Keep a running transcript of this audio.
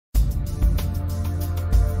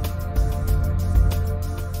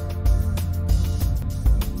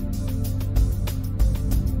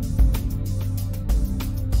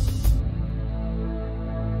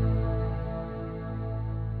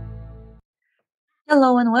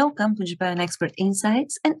Hello and welcome to Japan Expert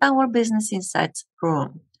Insights and our Business Insights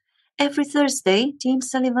room. Every Thursday, Team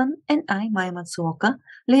Sullivan and I, Maya Matsuoka,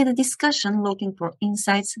 lead a discussion looking for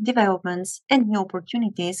insights, developments, and new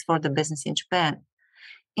opportunities for the business in Japan.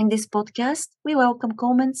 In this podcast, we welcome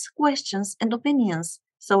comments, questions, and opinions.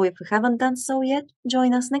 So if you haven't done so yet,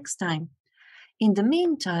 join us next time. In the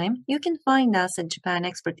meantime, you can find us at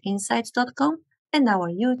japanexpertinsights.com and our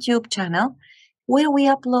YouTube channel, where we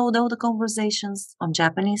upload all the conversations on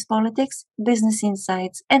Japanese politics, business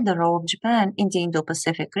insights, and the role of Japan in the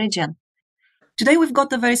Indo-Pacific region. Today we've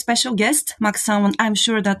got a very special guest, Maction. I'm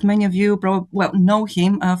sure that many of you know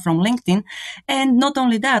him from LinkedIn, and not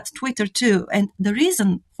only that, Twitter too. And the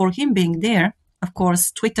reason for him being there, of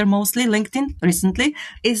course, Twitter mostly, LinkedIn recently,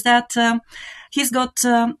 is that he's got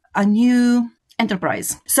a new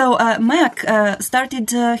enterprise. So Mayak started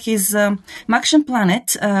his Maction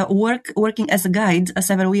Planet working as a guide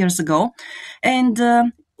several years ago, and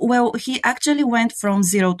he actually went from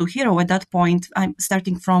zero to hero at that point. I'm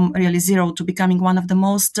starting from really zero to becoming one of the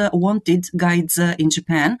most wanted guides in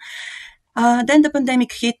Japan. Then the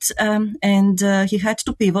pandemic hit, and he had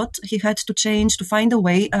to pivot. He had to change, to find a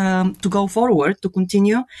way to go forward, to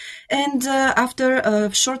continue. And after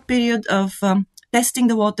a short period of testing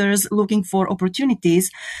the waters, looking for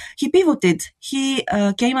opportunities, he pivoted. He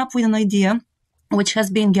came up with an idea which has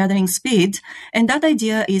been gathering speed, and that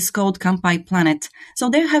idea is called Kanpai Planet. So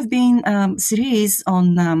there have been series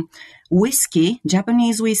on whiskey,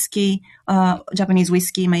 Japanese whiskey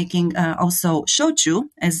making, also shochu,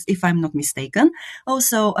 as if I'm not mistaken.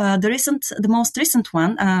 Also, the most recent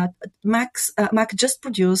one, Mac just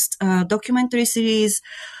produced a documentary series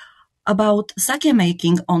about sake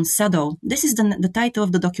making on Sado. This is the title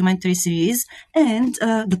of the documentary series, and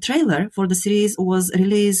the trailer for the series was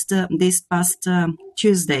released this past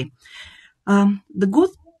Tuesday. The good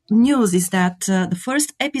news is that the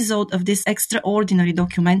first episode of this extraordinary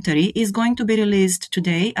documentary is going to be released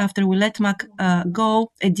today after we let Mac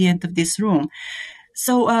go at the end of this room.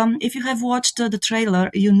 So if you have watched the trailer,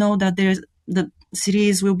 you know that the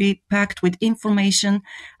series will be packed with information,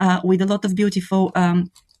 with a lot of beautiful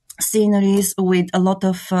sceneries, with a lot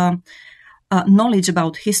of knowledge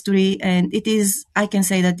about history, and I can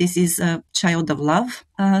say that this is a child of love.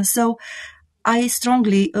 So I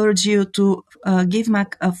strongly urge you to give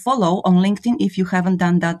Mac a follow on LinkedIn if you haven't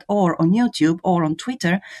done that, or on YouTube or on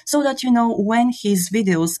Twitter, so that you know when his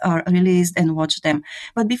videos are released and watch them.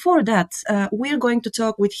 But before that, we're going to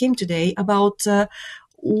talk with him today about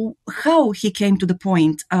how he came to the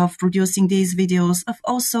point of producing these videos, of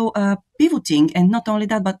also pivoting, and not only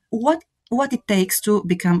that, but what it takes to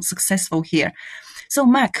become successful here. So,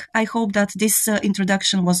 Mac, I hope that this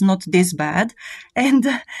introduction was not this bad. And,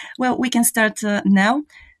 we can start now.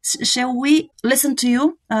 Shall we listen to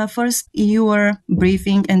you? First, your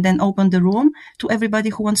briefing, and then open the room to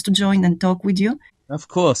everybody who wants to join and talk with you. Of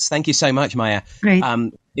course. Thank you so much, Maya. Great.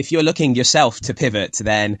 If you're looking yourself to pivot,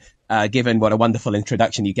 then given what a wonderful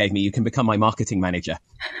introduction you gave me, you can become my marketing manager,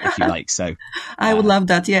 if you like. So I would love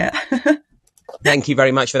that. Yeah. Thank you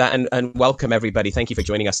very much for that. And welcome, everybody. Thank you for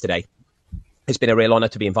joining us today. It's been a real honor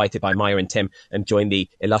to be invited by Maya and Tim and join the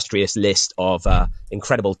illustrious list of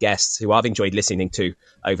incredible guests who I've enjoyed listening to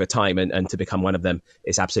over time, and to become one of them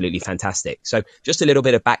is absolutely fantastic. So just a little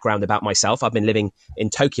bit of background about myself. I've been living in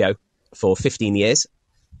Tokyo for 15 years.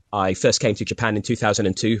 I first came to Japan in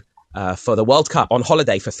 2002 for the World Cup on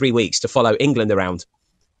holiday for 3 weeks to follow England around,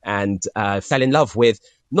 and fell in love with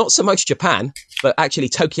not so much Japan, but actually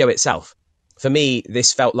Tokyo itself. For me,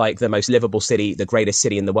 this felt like the most livable city, the greatest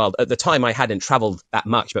city in the world. At the time, I hadn't traveled that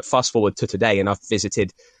much, but fast forward to today, and I've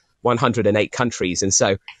visited 108 countries. And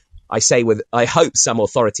so I say with, I hope, some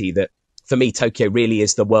authority that for me, Tokyo really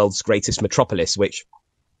is the world's greatest metropolis, which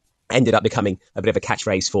ended up becoming a bit of a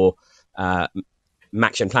catchphrase for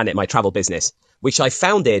Maction Planet, my travel business, which I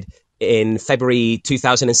founded in February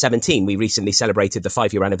 2017. We recently celebrated the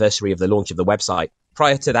 5-year anniversary of the launch of the website.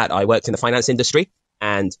 Prior to that, I worked in the finance industry,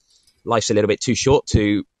 and life's a little bit too short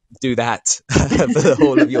to do that for the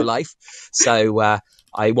whole of your life. So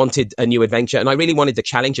I wanted a new adventure, and I really wanted the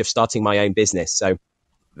challenge of starting my own business. So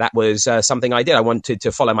that was something I did. I wanted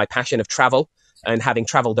to follow my passion of travel, and having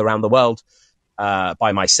traveled around the world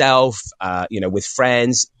by myself, with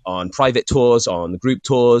friends, on private tours, on group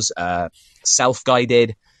tours,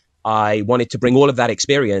 self-guided, I wanted to bring all of that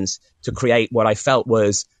experience to create what I felt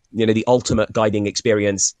was, the ultimate guiding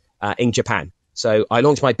experience in Japan. So I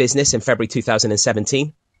launched my business in February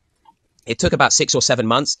 2017. It took about 6 or 7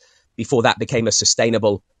 months before that became a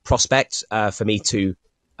sustainable prospect for me to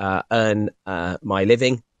earn my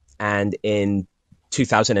living. And in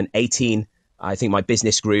 2018, I think my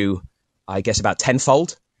business grew I guess, about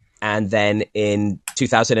tenfold. And then in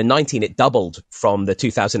 2019, it doubled from the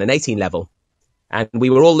 2018 level. And we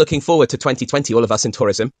were all looking forward to 2020, all of us in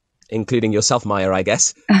tourism, including yourself, Maya, I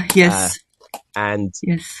guess. Yes. And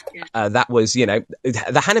Yes. that was, the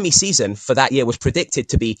Hanami season for that year was predicted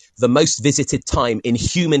to be the most visited time in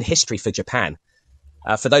human history for Japan.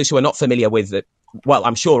 For those who are not familiar with it, well,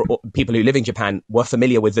 I'm sure people who live in Japan were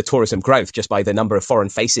familiar with the tourism growth just by the number of foreign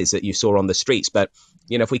faces that you saw on the streets. But,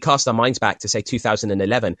 if we cast our minds back to, say,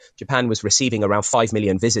 2011, Japan was receiving around 5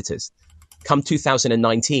 million visitors. Come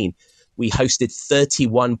 2019, we hosted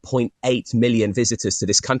 31.8 million visitors to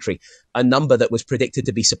this country, a number that was predicted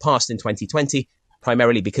to be surpassed in 2020,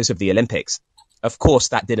 primarily because of the Olympics. Of course,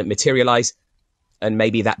 that didn't materialize. And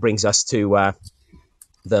maybe that brings us to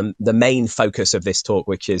the main focus of this talk,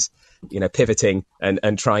 which is, pivoting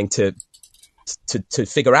and trying to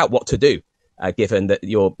figure out what to do, given that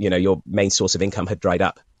your main source of income had dried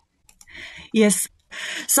up. Yes.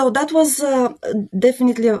 So that was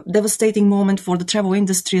definitely a devastating moment for the travel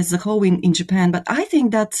industry as a whole in Japan. But I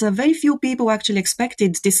think that very few people actually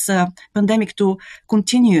expected this pandemic to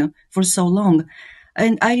continue for so long.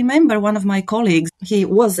 And I remember one of my colleagues, he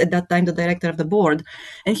was at that time the director of the board,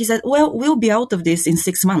 and he said, well, we'll be out of this in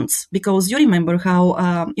 6 months, because you remember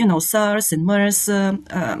how, SARS and MERS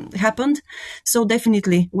happened. So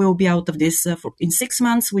definitely we'll be out of this in 6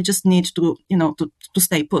 months. We just need to, to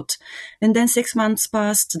stay put. And then 6 months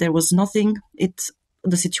passed. There was nothing.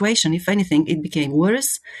 The situation, if anything, it became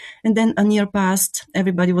worse. And then a year passed.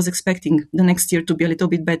 Everybody was expecting the next year to be a little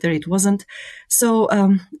bit better. It wasn't. So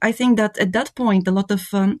I think that at that point, a lot of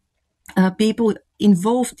people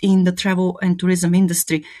involved in the travel and tourism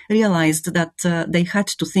industry realized that they had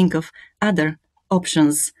to think of other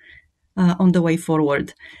options on the way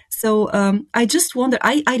forward. So I just wonder,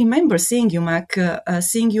 I remember seeing you, Mac,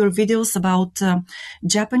 seeing your videos about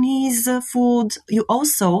Japanese food. You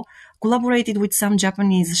also collaborated with some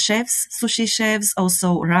Japanese chefs, sushi chefs,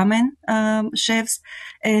 also ramen chefs,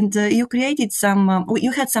 and you created some,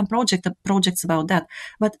 you had some projects about that.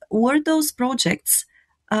 But were those projects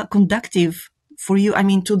conductive for you? I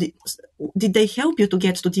mean, did they help you to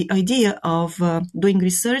get to the idea of doing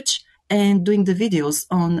research and doing the videos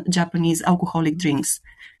on Japanese alcoholic drinks?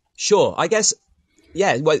 Sure, I guess,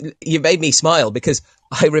 yeah, well, you made me smile because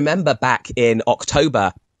I remember back in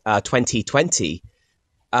October 2020,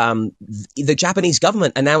 the Japanese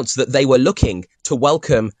government announced that they were looking to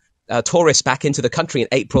welcome tourists back into the country in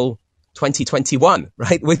April 2021,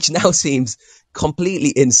 right? Which now seems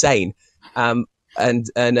completely insane. And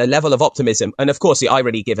a level of optimism. And of course, the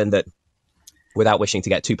irony given that, without wishing to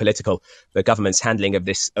get too political, the government's handling of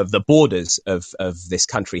the borders of this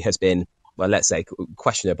country has been, well, let's say,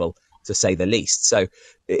 questionable, to say the least. So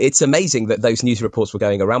it's amazing that those news reports were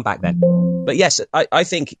going around back then. But yes, I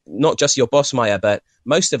think not just your boss, Maya, but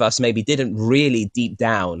most of us maybe didn't really deep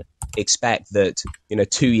down expect that,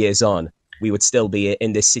 2 years on, we would still be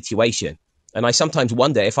in this situation. And I sometimes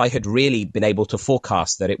wonder if I had really been able to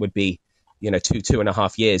forecast that it would be,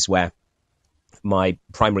 2.5 years where my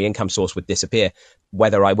primary income source would disappear,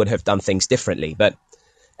 whether I would have done things differently. But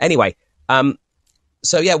anyway,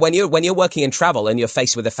 so yeah, when you're working in travel and you're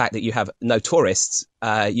faced with the fact that you have no tourists,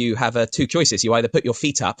 you have two choices. You either put your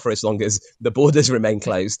feet up for as long as the borders remain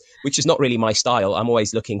closed, which is not really my style. I'm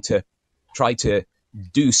always looking to try to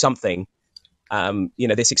do something.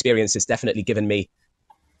 This experience has definitely given me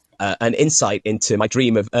an insight into my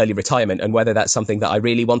dream of early retirement and whether that's something that I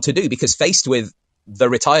really want to do. Because faced with the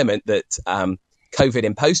retirement that COVID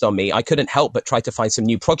imposed on me, I couldn't help but try to find some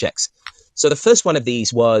new projects. So the first one of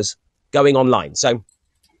these was going online. So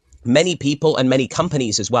many people and many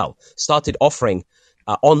companies as well started offering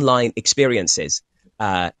online experiences,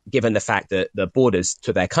 given the fact that the borders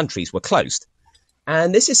to their countries were closed.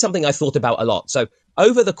 And this is something I thought about a lot. So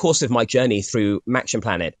over the course of my journey through Maction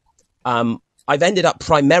Planet, I've ended up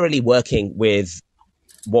primarily working with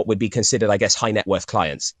what would be considered, I guess, high net worth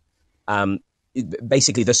clients.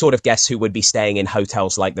 Basically the sort of guests who would be staying in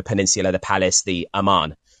hotels like the Peninsula, the Palace, the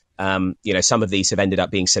Aman. Some of these have ended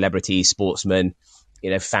up being celebrities, sportsmen,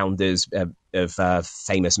 founders of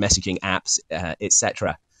famous messaging apps,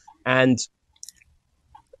 etc. And,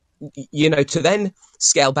 to then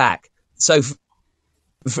scale back. So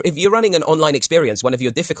if you're running an online experience, one of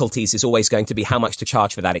your difficulties is always going to be how much to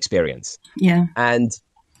charge for that experience. Yeah. And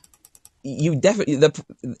you definitely,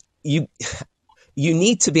 you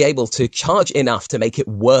need to be able to charge enough to make it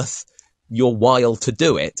worth your while to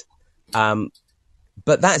do it.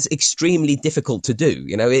 But that's extremely difficult to do.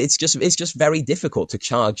 It's just very difficult to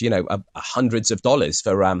charge, hundreds of dollars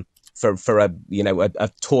for a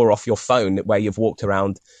tour off your phone where you've walked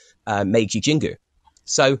around Meiji Jingu.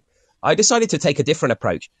 So I decided to take a different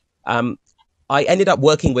approach. I ended up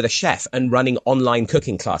working with a chef and running online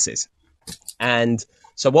cooking classes. And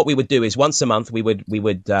so what we would do is once a month, we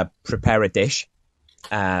would prepare a dish,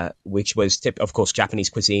 which was, of course, Japanese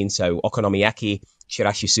cuisine. So okonomiyaki,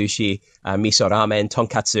 chirashi sushi, miso ramen,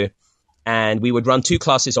 tonkatsu. And we would run 2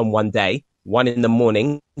 classes on one day, one in the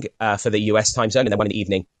morning for the US time zone and then one in the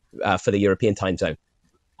evening for the European time zone.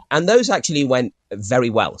 And those actually went very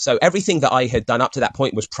well. So everything that I had done up to that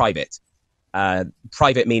point was private.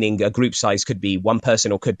 Private meaning a group size could be 1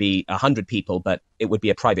 person or could be 100 people, but it would be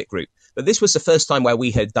a private group. But this was the first time where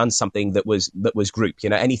we had done something that was group.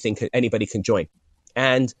 Anybody can join.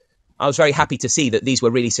 And I was very happy to see that these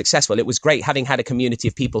were really successful. It was great having had a community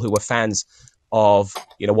of people who were fans of,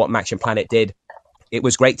 what Maction Planet did. It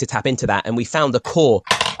was great to tap into that. And we found a core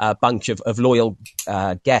bunch of loyal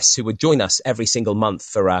guests who would join us every single month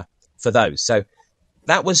for those. So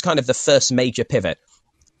that was kind of the first major pivot.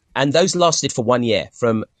 And those lasted for 1 year,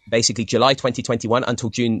 from basically July 2021 until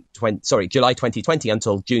July 2020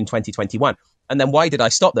 until June 2021. And then why did I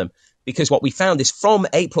stop them? Because what we found is from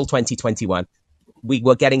April 2021, we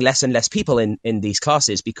were getting less and less people in these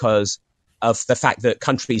classes because of the fact that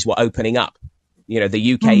countries were opening up.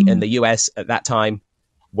 The UK and the US at that time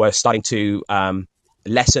were starting to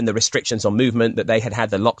lessen the restrictions on movement that they had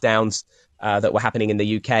the lockdowns that were happening in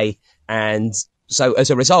the UK. And so as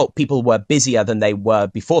a result, people were busier than they were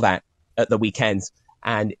before that at the weekends.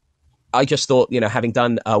 And I just thought, having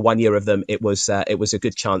done 1 year of them, it was a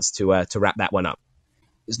good chance to wrap that one up.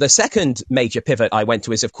 The second major pivot I went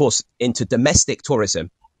to is, of course, into domestic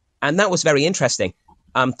tourism. And that was very interesting.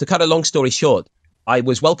 To cut a long story short, I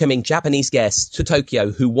was welcoming Japanese guests to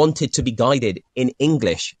Tokyo who wanted to be guided in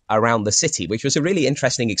English around the city, which was a really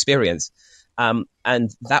interesting experience. And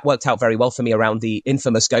that worked out very well for me around the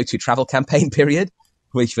infamous Go To Travel campaign period,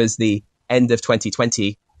 which was the end of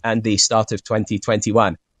 2020 and the start of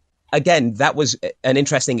 2021. Again, that was an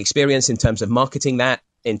interesting experience in terms of marketing that,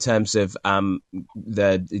 in terms of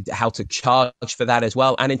how to charge for that as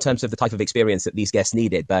well, and in terms of the type of experience that these guests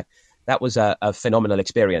needed. But that was a phenomenal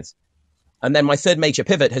experience. And then my third major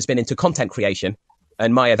pivot has been into content creation.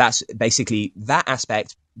 And Maya, that's basically that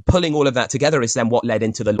aspect. Pulling all of that together is then what led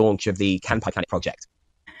into the launch of the Kanpai Planet project.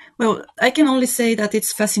 Well, I can only say that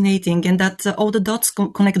it's fascinating and that all the dots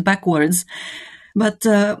connect backwards. But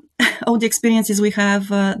all the experiences we have,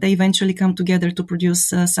 they eventually come together to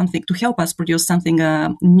produce something, to help us produce something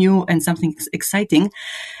new and something exciting.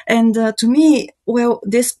 And to me, well,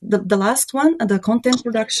 the last one, the content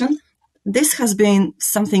production, this has been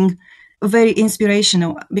something very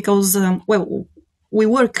inspirational because, we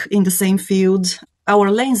work in the same field. Our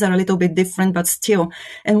lanes are a little bit different, but still.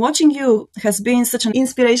 And watching you has been such an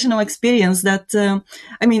inspirational experience that,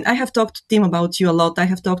 I have talked to Tim about you a lot. I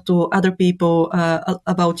have talked to other people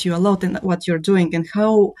about you a lot and what you're doing and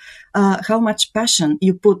how much passion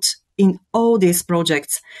you put in all these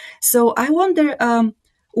projects. So I wonder,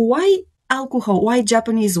 why alcohol? Why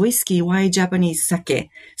Japanese whiskey? Why Japanese sake?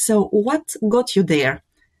 So what got you there?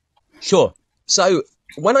 Sure. So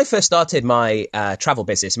when I first started my travel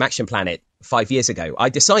business, Maction Planet, 5 years ago, I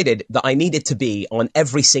decided that I needed to be on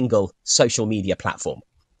every single social media platform.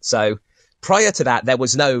 So prior to that,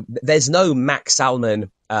 there's no Max Salman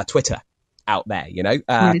Twitter out there,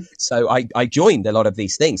 So I joined a lot of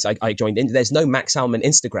these things. I joined in. There's no Max Salman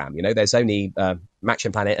Instagram, there's only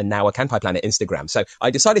Maction Planet and now a Kanpai Planet Instagram. So I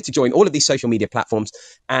decided to join all of these social media platforms,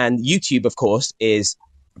 and YouTube, of course, is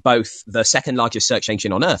both the second largest search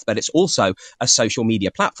engine on earth, but it's also a social media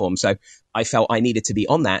platform. So I felt I needed to be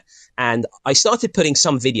on that. And I started putting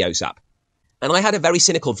some videos up. And I had a very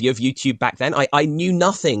cynical view of YouTube back then. I knew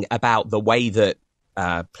nothing about the way that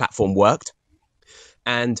platform worked.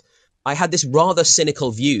 And I had this rather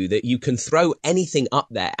cynical view that you can throw anything up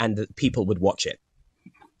there and that people would watch it.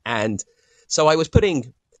 And so I was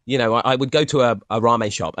putting, I would go to a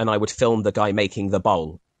ramen shop and I would film the guy making the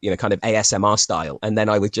bowl, kind of ASMR style. And then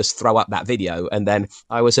I would just throw up that video. And then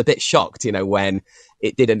I was a bit shocked, when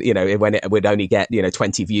it didn't, when it would only get,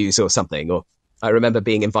 20 views or something. Or I remember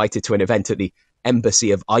being invited to an event at the Embassy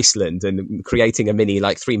of Iceland and creating a mini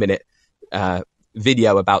 3-minute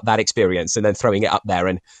video about that experience and then throwing it up there.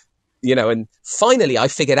 And, and finally I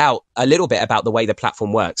figured out a little bit about the way the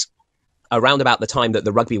platform works around about the time that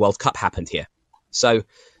the Rugby World Cup happened here. So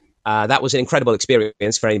that was an incredible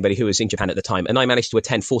experience for anybody who was in Japan at the time. And I managed to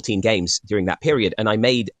attend 14 games during that period. And I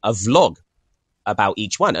made a vlog about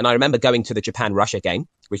each one. And I remember going to the Japan-Russia game,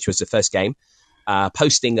 which was the first game,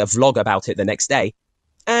 posting a vlog about it the next day.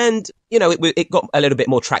 And, it got a little bit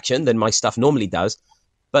more traction than my stuff normally does.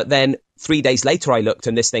 But then 3 days later, I looked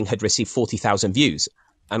and this thing had received 40,000 views.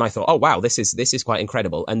 And I thought, oh, wow, this is quite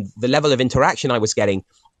incredible. And the level of interaction I was getting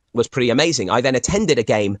was pretty amazing. I then attended a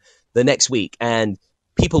game the next week, and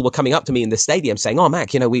people were coming up to me in the stadium saying, oh,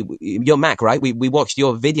 Mac, you're Mac, right? We watched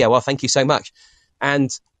your video. Oh, thank you so much. And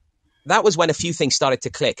that was when a few things started to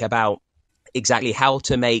click about exactly how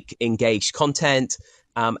to make engaged content,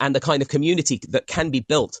 and the kind of community that can be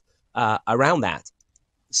built around that.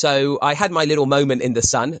 So I had my little moment in the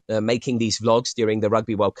sun making these vlogs during the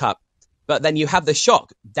Rugby World Cup. But then you have the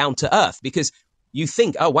shock down to earth, because you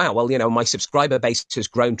think, oh, wow, well, my subscriber base has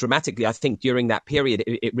grown dramatically. I think during that period,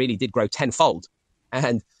 it really did grow tenfold.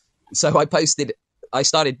 And so I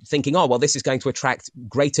started thinking, oh, well, this is going to attract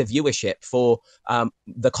greater viewership for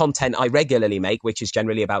the content I regularly make, which is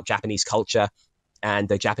generally about Japanese culture and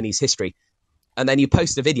the Japanese history. And then you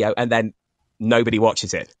post a video and then nobody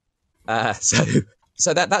watches it.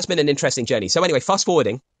 So that's been an interesting journey. So anyway, fast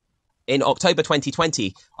forwarding, in October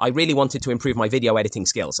 2020, I really wanted to improve my video editing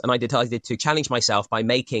skills. And I decided to challenge myself by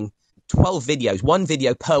making 12 videos, one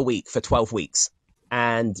video per week for 12 weeks.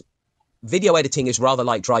 And video editing is rather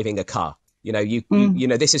like driving a car.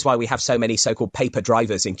 This is why we have so many so-called paper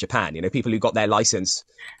drivers in Japan, people who got their license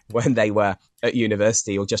when they were at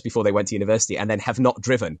university or just before they went to university and then have not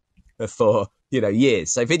driven for,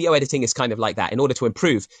 years. So video editing is kind of like that. In order to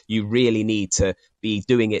improve, you really need to be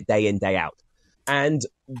doing it day in, day out. And,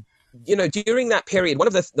 during that period, one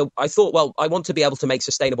of I thought, well, I want to be able to make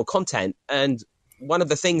sustainable content. And one of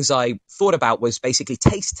the things I thought about was basically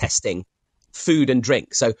taste testing food and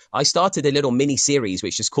drink. So I started a little mini series,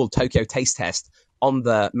 which is called Tokyo Taste Test, on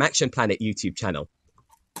the Maction Planet YouTube channel.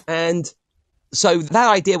 And so that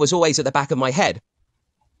idea was always at the back of my head.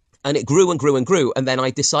 And it grew and grew and grew. And then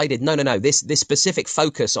I decided, no, this specific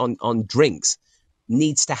focus on drinks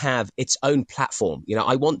needs to have its own platform.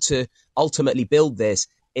 I want to ultimately build this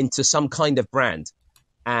into some kind of brand.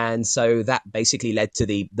 And so that basically led to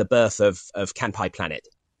the birth of Kanpai Planet.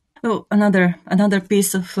 Oh, another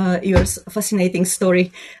piece of yours, fascinating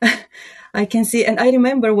story. I can see, and I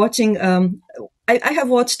remember watching. I have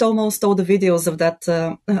watched almost all the videos of that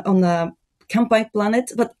on Kanpai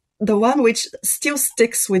Planet, but the one which still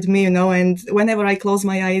sticks with me, and whenever I close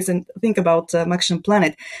my eyes and think about Maction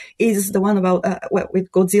Planet, is the one about with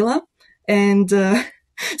Godzilla, and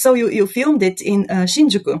so you filmed it in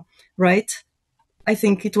Shinjuku, right? I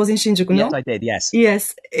think it was in Shinjuku, no? Yes, I did, yes.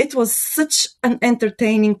 Yes, it was such an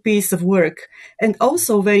entertaining piece of work and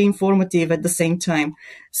also very informative at the same time.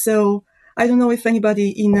 So I don't know if anybody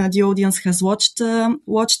in the audience has watched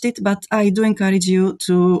it, but I do encourage you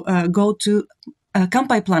to go to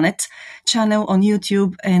Kanpai Planet channel on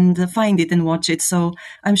YouTube and find it and watch it. So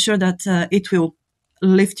I'm sure that it will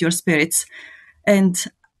lift your spirits. And,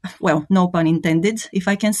 well, no pun intended, if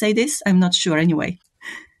I can say this. I'm not sure anyway.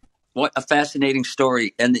 What a fascinating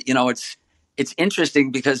story. And, it's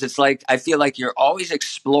interesting because it's like, I feel like you're always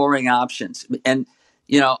exploring options. And,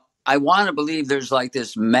 I want to believe there's like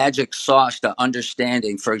this magic sauce to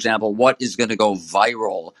understanding, for example, what is going to go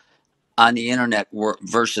viral on the internet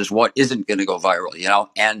versus what isn't going to go viral,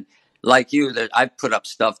 and like you, that I've put up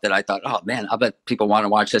stuff that I thought, oh man, I bet people want to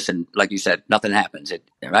watch this. And like you said, nothing happens.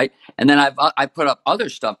 Right. And then I put up other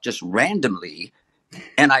stuff just randomly.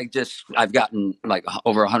 And I've gotten like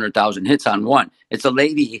over 100,000 hits on one. It's a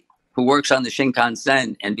lady who works on the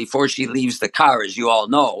Shinkansen. And before she leaves the car, as you all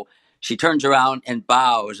know, she turns around and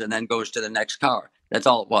bows and then goes to the next car. That's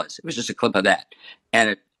all it was. It was just a clip of that.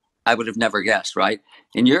 And I would have never guessed, right?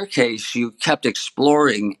 In your case, you kept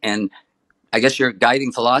exploring. And I guess your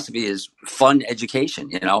guiding philosophy is fun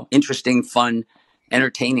education, interesting, fun,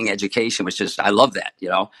 entertaining education, which is, I love that,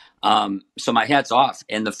 So my hat's off.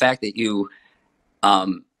 And the fact that you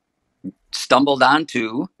stumbled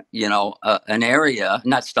onto, an area,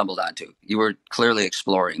 not stumbled onto, you were clearly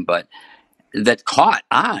exploring, but that caught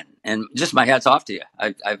on, and just my hat's off to you.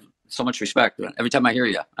 I've so much respect. Every time I hear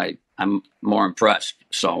you, I'm more impressed.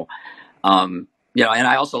 So, and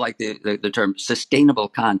I also like the term sustainable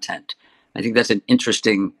content. I think that's an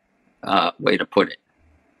interesting way to put it.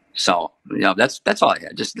 So, that's all I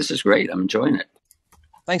had. This is great. I'm enjoying it.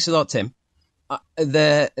 Thanks a lot, Tim.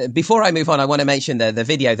 Before I move on, I want to mention the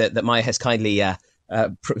video that Maya has kindly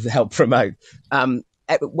helped promote.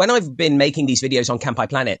 When I've been making these videos on Kanpai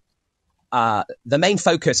Planet, the main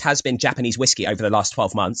focus has been Japanese whiskey over the last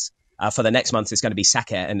 12 months. For the next month, it's going to be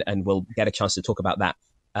sake, and we'll get a chance to talk about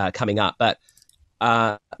that coming up. But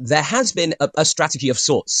there has been a strategy of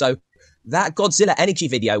sorts. So that Godzilla energy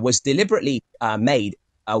video was deliberately made.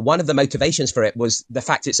 One of the motivations for it was the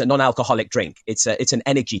fact it's a non-alcoholic drink. It's an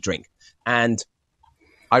energy drink. And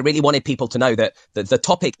I really wanted people to know that the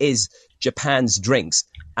topic is Japan's drinks,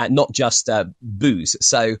 not just booze.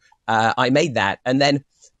 So I made that. And then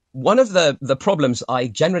one of the problems I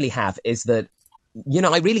generally have is that,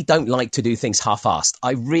 I really don't like to do things half-assed.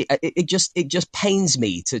 It just pains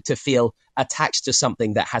me to feel attached to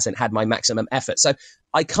something that hasn't had my maximum effort. So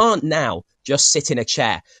I can't now just sit in a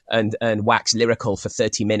chair and wax lyrical for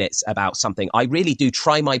 30 minutes about something. I really do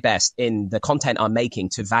try my best in the content I'm making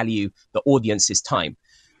to value the audience's time.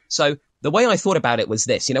 So the way I thought about it was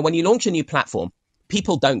this: when you launch a new platform,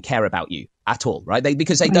 people don't care about you at all, right?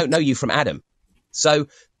 Because they don't know you from Adam. So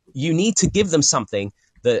you need to give them something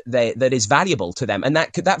that is valuable to them, and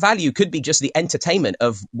that value could be just the entertainment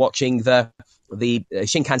of watching the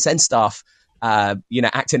Shinkansen staff,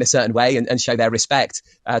 act in a certain way and show their respect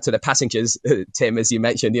to the passengers, Tim, as you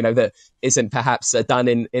mentioned, that isn't perhaps done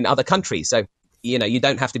in other countries. So you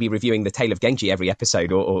don't have to be reviewing the Tale of Genji every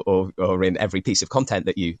episode or in every piece of content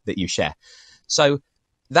that you share. So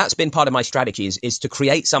that's been part of my strategy is to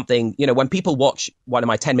create something. When people watch one of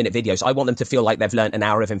my 10-minute videos, I want them to feel like they've learned an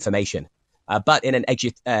hour of information. But in an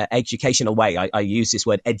educational way. I use this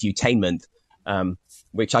word edutainment,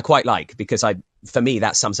 which I quite like, because for me,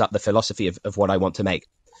 that sums up the philosophy of what I want to make.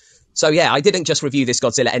 So yeah, I didn't just review this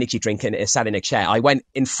Godzilla energy drink and sat in a chair. I went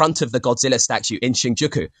in front of the Godzilla statue in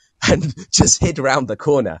Shinjuku and just hid around the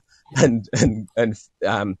corner and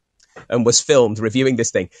was filmed reviewing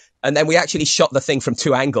this thing. And then we actually shot the thing from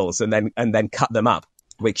 2 angles and then cut them up,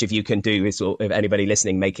 which, if you can do, if anybody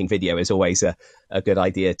listening making video, is always a good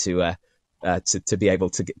idea to be able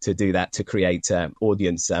to do that, to create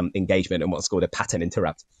audience engagement and what's called a pattern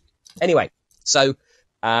interrupt. Anyway, so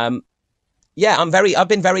I've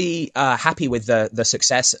been very happy with the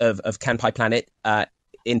success of Kanpai Planet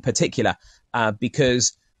in particular,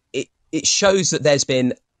 because it shows that there's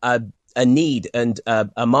been a need and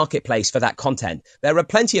a marketplace for that content. There are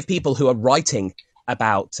plenty of people who are writing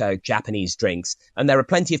about Japanese drinks, and there are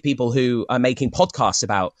plenty of people who are making podcasts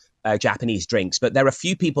about Japanese drinks, but there are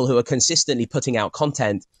few people who are consistently putting out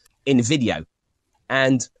content in video.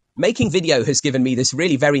 And making video has given me this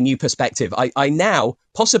really very new perspective. I now,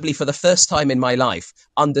 possibly for the first time in my life,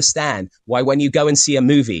 understand why when you go and see a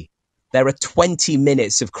movie, there are 20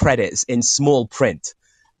 minutes of credits in small print.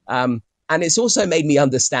 And it's also made me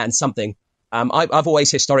understand something. I've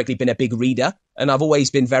always historically been a big reader, and I've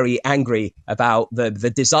always been very angry about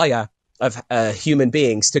the desire of human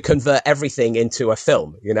beings to convert everything into a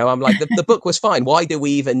film. I'm like, the book was fine. Why do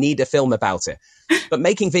we even need a film about it? But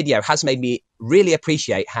making video has made me really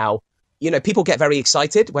appreciate how, people get very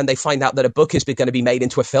excited when they find out that a book is going to be made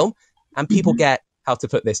into a film. And people get, how to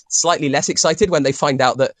put this, slightly less excited when they find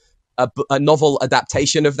out that a novel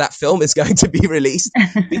adaptation of that film is going to be released.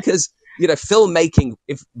 Because, filmmaking,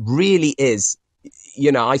 it really is,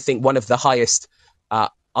 I think one of the highest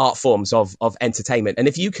art forms of entertainment. And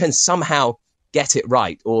if you can somehow get it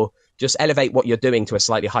right, or just elevate what you're doing to a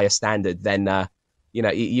slightly higher standard, then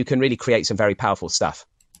you can really create some very powerful stuff.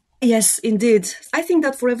 Yes, indeed. I think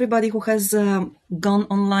that for everybody who has gone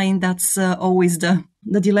online, that's always the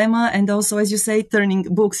dilemma. And also, as you say, turning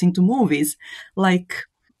books into movies. Like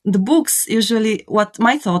the books, usually what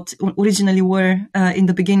my thought originally were in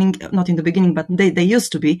the beginning, not in the beginning, but they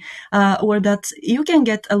used to be, were that you can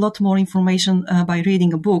get a lot more information by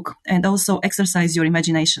reading a book and also exercise your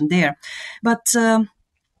imagination there. But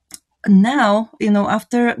now,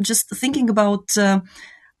 after just thinking about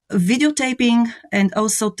videotaping and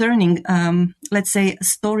also turning, let's say,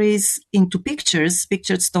 stories into pictured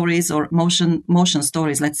stories, or motion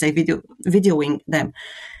stories, let's say, videoing them.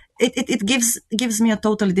 It gives me a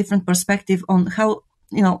totally different perspective on how,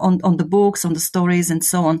 on the books, on the stories, and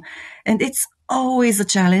so on. And it's always a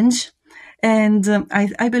challenge. And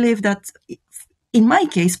I believe that in my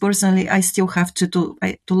case, personally, I still have to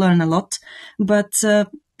learn a lot. But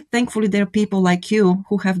thankfully, there are people like you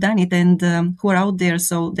who have done it and who are out there,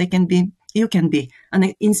 so you can be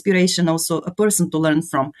an inspiration, also a person to learn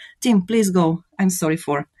from. Tim, please go. I'm sorry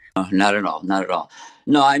for. Oh, not at all. Not at all.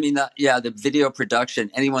 No, I mean, the video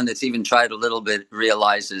production, anyone that's even tried a little bit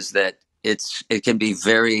realizes that it can be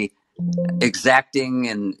very exacting.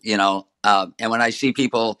 And, and when I see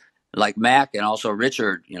people like Mac and also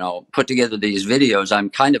Richard, put together these videos, I'm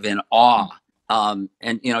kind of in awe. And,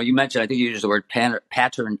 you mentioned, I think you used the word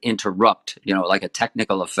pattern interrupt, like a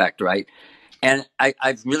technical effect, right? And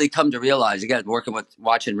I've really come to realize, again,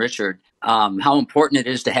 watching Richard, how important it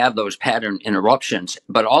is to have those pattern interruptions,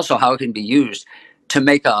 but also how it can be used to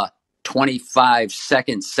make a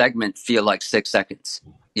 25-second segment feel like 6 seconds,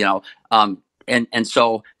 and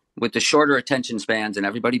so with the shorter attention spans and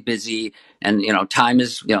everybody busy, and, time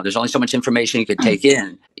is, there's only so much information you could take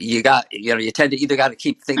in. You tend to either got to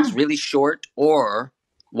keep things really short, or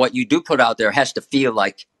what you do put out there has to feel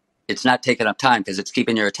like it's not taking up time because it's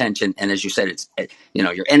keeping your attention. And as you said, it's,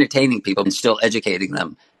 you're entertaining people and still educating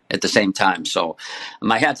them at the same time. So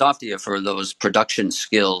my hat's off to you for those production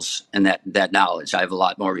skills and that knowledge. I have a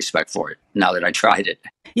lot more respect for it now that I tried it.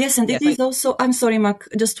 Yes, and it is also, I'm sorry, Mark,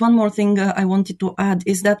 just one more thing I wanted to add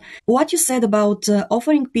is that what you said about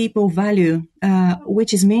offering people value,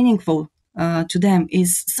 which is meaningful to them,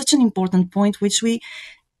 is such an important point, which we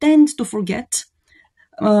tend to forget.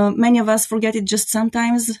 Many of us forget it just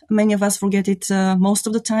sometimes. Many of us forget it most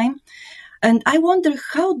of the time. And I wonder,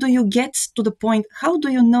 how do you get to the point? How do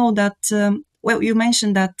you know that, well, you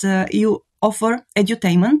mentioned that you offer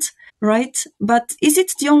edutainment, right? But is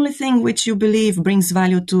it the only thing which you believe brings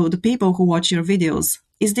value to the people who watch your videos?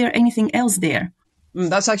 Is there anything else there?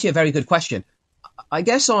 That's actually a very good question. I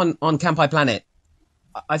guess on Campi Planet,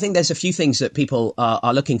 I think there's a few things that people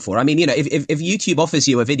are looking for. I mean, if YouTube offers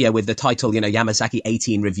you a video with the title, Yamazaki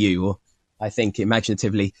 18 review, or I think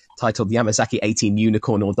imaginatively titled Yamazaki 18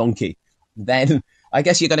 unicorn or donkey, then I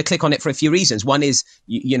guess you're going to click on it for a few reasons. One is,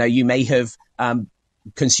 you may have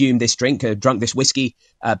consumed this drink, drunk this whiskey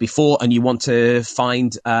before, and you want to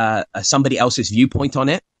find somebody else's viewpoint on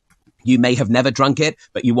it. You may have never drunk it,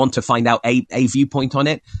 but you want to find out a viewpoint on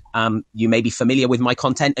it. You may be familiar with my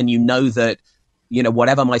content, and you know that,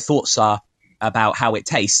 whatever my thoughts are about how it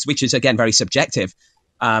tastes, which is, again, very subjective,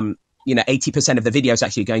 80% of the video is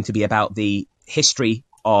actually going to be about the history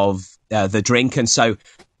of the drink. And so,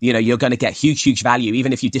 you're going to get huge value.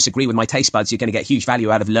 Even if you disagree with my taste buds, you're going to get huge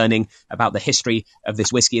value out of learning about the history of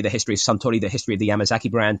this whiskey, the history of Suntory, the history of the Yamazaki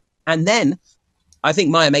brand. And then I think,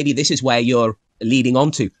 Maya, maybe this is where you're leading on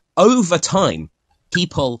to. Over time,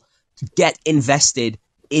 people get invested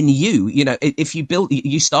in you. If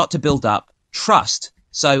you start to build up trust.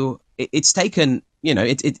 So it's taken,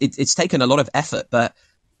 it's taken a lot of effort, but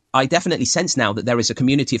I definitely sense now that there is a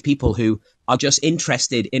community of people who are just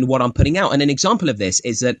interested in what I'm putting out. And an example of this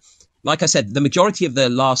is that, like I said, the majority of the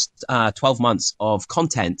last 12 months of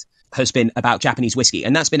content has been about Japanese whiskey.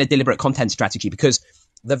 And that's been a deliberate content strategy, because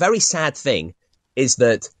the very sad thing is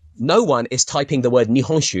that no one is typing the word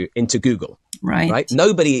Nihonshu into Google. Right.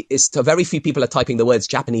 Very few people are typing the words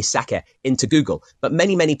Japanese sake into Google, but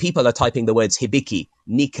many people are typing the words Hibiki,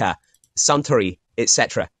 Nika, Suntory,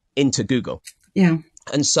 etc. into Google. Yeah.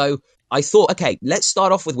 And so I thought, okay, let's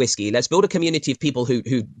start off with whiskey. Let's build a community of people who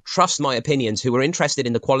trust my opinions, who are interested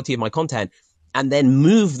in the quality of my content, and then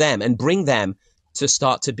move them and bring them to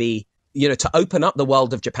start to be, to open up the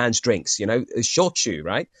world of Japan's drinks, shochu,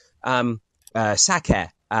 right? Sake,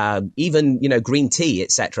 even, green tea,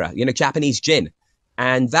 etc., Japanese gin.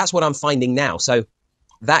 And that's what I'm finding now. So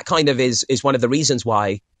that kind of is one of the reasons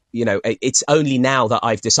why, it's only now that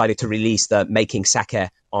I've decided to release the Making Sake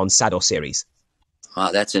on Sado series.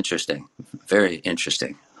 Wow, that's interesting. Very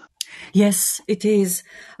interesting. Yes, it is.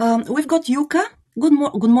 We've got Yuka. Good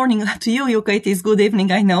morning to you, Yuka. It is good evening,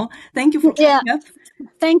 I know. Thank you for coming up.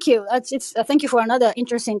 Thank you. Thank you for another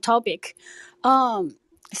interesting topic.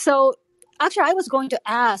 So actually, I was going to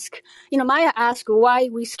ask, Maya asked why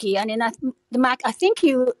whiskey, and then Mac, I think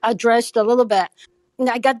you addressed a little bit. And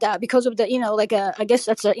I got that because of the, I guess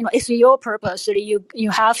that's it's your purpose that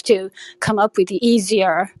you have to come up with the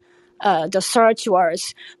easier, the search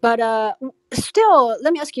words. But still,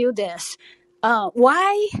 let me ask you this: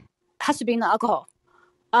 why has to be in alcohol?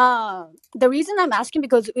 The reason I'm asking,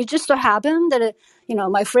 because it just so happened that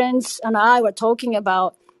my friends and I were talking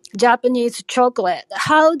about Japanese chocolate,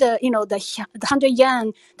 how the 100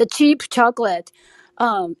 yen, the cheap chocolate,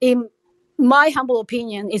 in my humble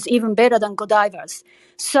opinion, is even better than Godiva's.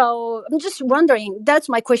 So I'm just wondering, that's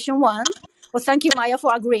my question one. Well, thank you, Maya,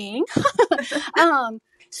 for agreeing.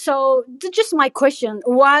 So just my question,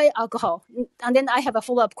 why alcohol? And then I have a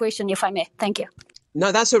follow-up question, if I may. Thank you.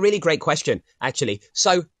 No, that's a really great question, actually.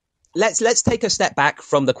 So let's take a step back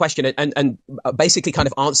from the question and basically kind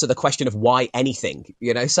of answer the question of why anything,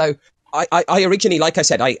 So I originally, like I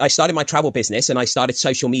said, I started my travel business, and I started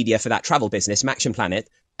social media for that travel business, Maction Planet.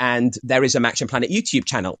 And there is a Maction Planet YouTube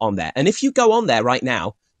channel on there. And if you go on there right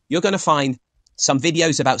now, you're going to find some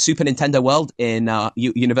videos about Super Nintendo World in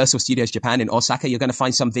Universal Studios Japan in Osaka. You're going to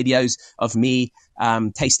find some videos of me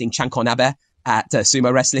tasting chankonabe at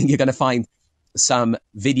sumo wrestling. You're going to find some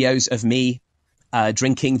videos of me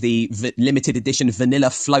drinking the limited edition vanilla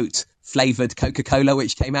float flavored Coca-Cola,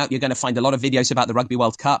 which came out. You're going to find a lot of videos about the Rugby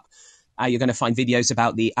World Cup. You're going to find videos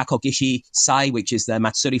about the Akogishi Sai, which is the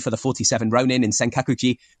Matsuri for the 47 Ronin in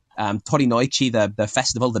Senkakuji. Torinoichi, the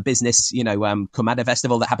festival, the business, Kumada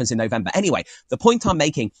festival that happens in November. Anyway, the point I'm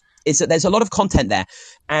making is that there's a lot of content there.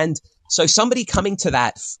 And so somebody coming to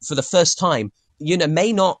that for the first time,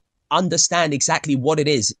 may not understand exactly what it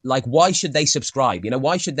is. Like, why should they subscribe?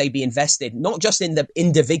 Why should they be invested, not just in the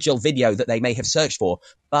individual video that they may have searched for,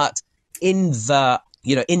 but in the,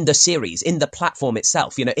 in the series, in the platform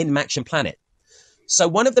itself, in Maction Planet. So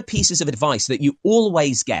one of the pieces of advice that you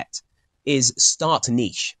always get is start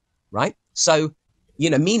niche, right? So,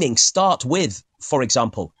 meaning start with, for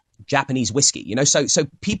example, Japanese whiskey, so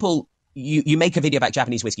people, you make a video about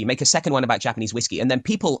Japanese whiskey, you make a second one about Japanese whiskey, and then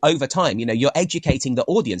people over time, you're educating the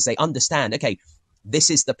audience. They understand, okay, this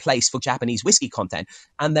is the place for Japanese whiskey content.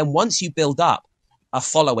 And then once you build up a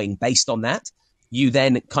following based on that, you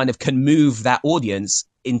then kind of can move that audience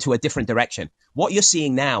into a different direction. What you're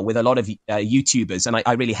seeing now with a lot of YouTubers, and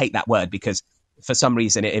I really hate that word because for some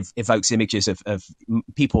reason it evokes images of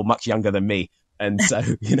people much younger than me. And so,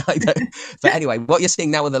 but anyway, what you're seeing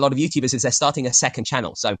now with a lot of YouTubers is they're starting a second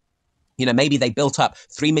channel. So, maybe they built up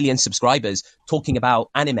 3 million subscribers talking about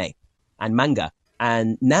anime and manga.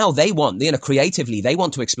 And now they want, creatively, they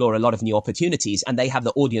want to explore a lot of new opportunities, and they have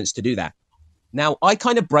the audience to do that. Now, I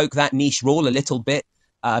kind of broke that niche rule a little bit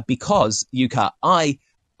because, Yuka,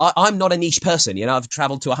 I'm not a niche person. I've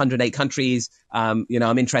traveled to 108 countries. I'm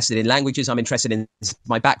interested in languages. I'm interested in,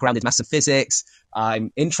 my background is massive physics.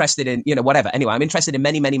 I'm interested in, whatever. Anyway, I'm interested in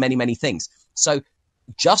many, many, many, many things. So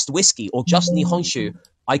just whiskey or just Nihonshu,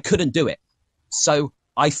 I couldn't do it. So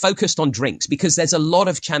I focused on drinks because there's a lot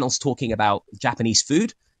of channels talking about Japanese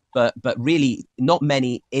food, but really not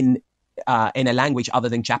many in a language other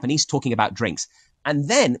than Japanese talking about drinks. And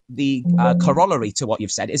then the corollary to what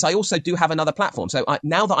you've said is I also do have another platform. So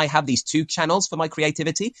now that I have these two channels for my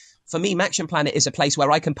creativity, for me, Maction Planet is a place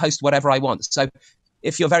where I can post whatever I want. So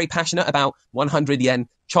if you're very passionate about 100 yen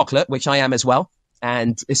chocolate, which I am as well,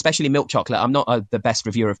 and especially milk chocolate, I'm not the best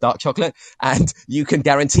reviewer of dark chocolate, and you can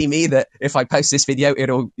guarantee me that if I post this video,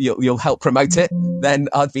 you'll help promote it, then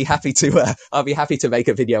I'd be happy to make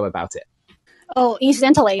a video about it. Oh,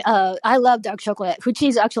 incidentally, I love dark chocolate, which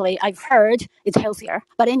is actually, I've heard it's healthier.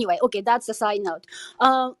 But anyway, okay, that's a side note.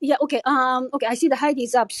 Okay, I see the Heidi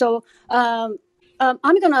is up. So I'm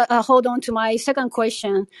going to hold on to my second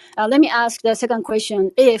question. Let me ask the second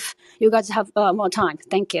question if you guys have more time.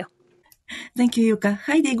 Thank you. Thank you, Yuka.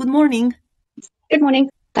 Heidi, good morning. Good morning.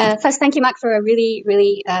 First, thank you, Mac, for a really,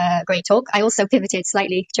 really great talk. I also pivoted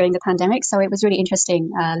slightly during the pandemic, so it was really interesting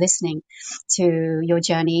listening to your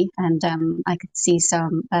journey, and I could see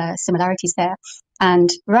some similarities there. And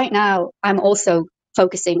right now, I'm also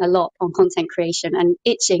focusing a lot on content creation and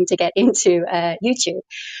itching to get into YouTube.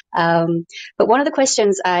 But one of the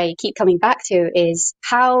questions I keep coming back to is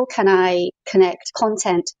how can I connect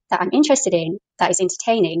content that I'm interested in, that is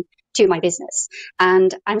entertaining, to my business?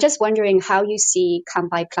 And I'm just wondering how you see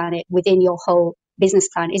Kanpai Planet within your whole business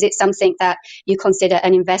plan. Is it something that you consider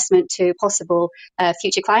an investment to possible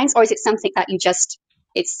future clients, or is it something that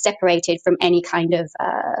it's separated from any kind of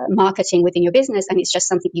marketing within your business, and it's just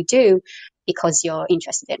something you do because you're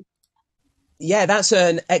interested in? Yeah, that's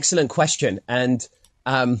an excellent question. And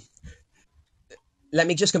let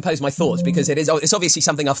me just compose my thoughts, because it's obviously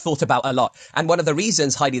something I've thought about a lot. And one of the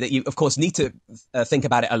reasons, Heidi, that you, of course, need to think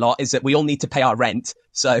about it a lot is that we all need to pay our rent.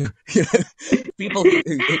 So people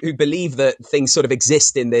who believe that things sort of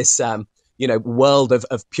exist in this, world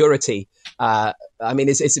of purity, I mean,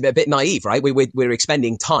 it's a bit naive, right? We're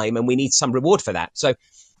expending time and we need some reward for that. So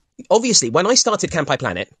obviously, when I started Kanpai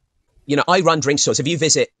Planet, I run drink stores. If you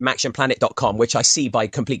visit mactionplanet.com, which I see by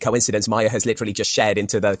complete coincidence, Maya has literally just shared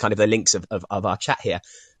into the kind of the links of our chat here,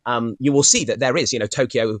 you will see that there is,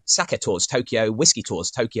 Tokyo sake tours, Tokyo whiskey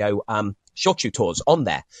tours, Tokyo shochu tours on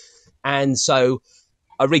there. And so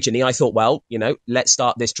originally I thought, well, let's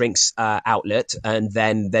start this drinks outlet, and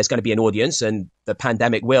then there's going to be an audience, and the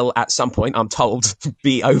pandemic will at some point, I'm told,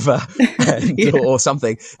 be over or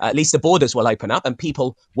something. At least the borders will open up and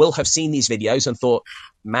people will have seen these videos and thought,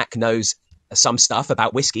 Mac knows some stuff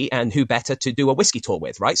about whiskey, and who better to do a whiskey tour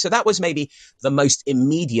with, right? So that was maybe the most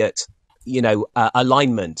immediate,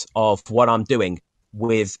 alignment of what I'm doing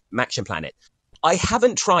with Maction Planet. I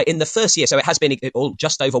haven't tried in the first year, so it has been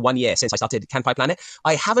just over 1 year since I started Kanpai Planet.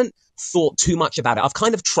 I haven't thought too much about it. I've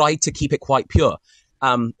kind of tried to keep it quite pure.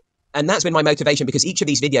 And that's been my motivation, because each of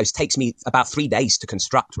these videos takes me about 3 days to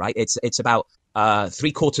construct, right? It's about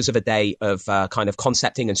 3/4 of a day of kind of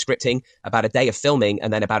concepting and scripting, about a day of filming,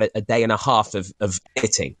 and then about a day and a half of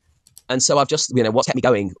editing. And so I've just, what's kept me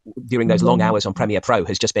going during those long hours on Premiere Pro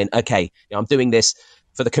has just been, okay, I'm doing this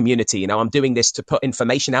for the community. I'm doing this to put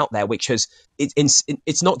information out there, which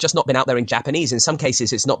it's not just not been out there in Japanese. In some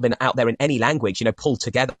cases, it's not been out there in any language, pulled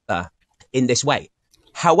together in this way.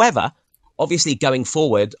 However, obviously going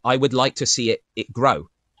forward, I would like to see it grow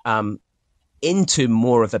into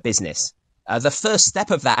more of a business. The first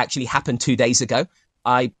step of that actually happened 2 days ago.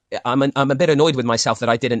 I'm a bit annoyed with myself that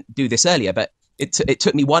I didn't do this earlier, but it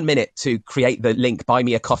took me 1 minute to create the link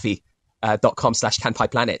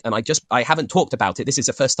buymeacoffee.com/canpieplanet. And I haven't talked about it. This is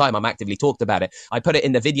the first time I'm actively talked about it. I put it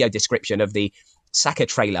in the video description of the sake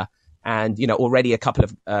trailer, and, already a couple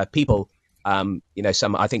of people, some,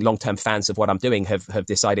 I think, long-term fans of what I'm doing have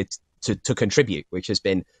decided to contribute, which has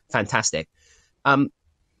been fantastic.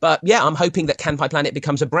 But yeah, I'm hoping that Canpie Planet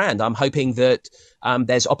becomes a brand. I'm hoping that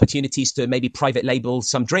there's opportunities to maybe private label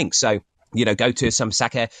some drinks. So, go to some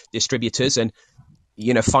sake distributors and,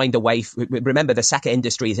 find a way. Remember, the sake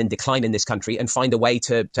industry is in decline in this country, and find a way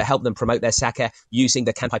to help them promote their sake using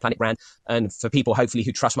the Canpie Planet brand. And for people, hopefully,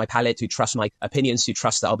 who trust my palate, who trust my opinions, who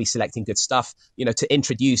trust that I'll be selecting good stuff, to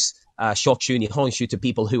introduce shochu, nihonshu to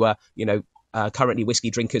people who are, currently whiskey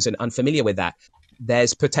drinkers and unfamiliar with that.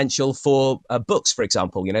 There's potential for books, for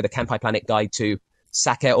example, the Canpie Planet Guide to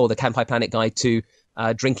Sake, or the Canpie Planet Guide to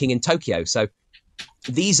Drinking in Tokyo. So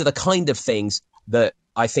these are the kind of things that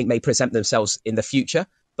I think may present themselves in the future,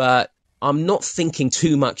 but I'm not thinking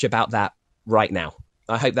too much about that right now.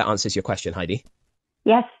 I hope that answers your question, Heidi.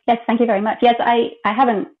 Yes, thank you very much. Yes, I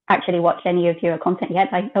haven't actually watched any of your content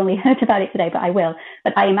yet. I only heard about it today, but I will.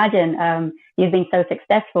 But I imagine you've been so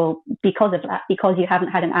successful because of that, because you haven't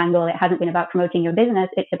had an angle. It hasn't been about promoting your business.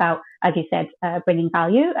 It's about, as you said, bringing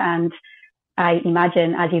value. And I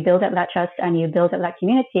imagine as you build up that trust and you build up that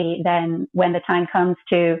community, then when the time comes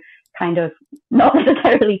to kind of not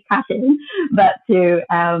necessarily cash in, but to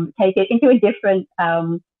take it into a different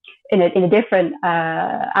in a different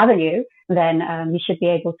avenue, then you should be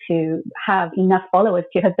able to have enough followers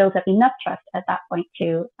to have built up enough trust at that point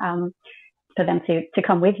to for them to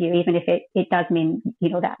come with you, even if it does mean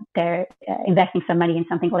that they're investing some money in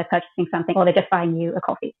something, or they're purchasing something, or they're just buying you a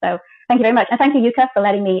coffee. So thank you very much, and thank you, Yuka, for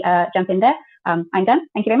letting me jump in there. I'm done.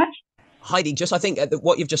 Thank you very much. Heidi, I think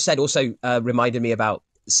what you've just said also reminded me about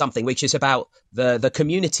something, which is about the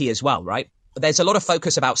community as well, right? There's a lot of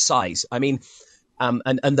focus about size. I mean,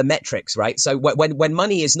 and the metrics, right? So when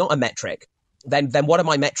money is not a metric, then what are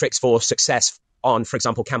my metrics for success on, for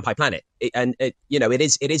example, Canpie Planet?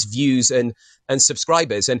 It is views and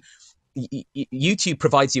subscribers, and YouTube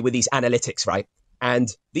provides you with these analytics, right? And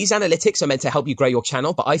these analytics are meant to help you grow your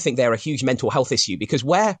channel, but I think they're a huge mental health issue, because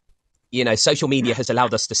where social media has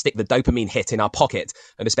allowed us to stick the dopamine hit in our pocket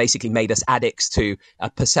and has basically made us addicts to a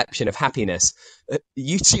perception of happiness.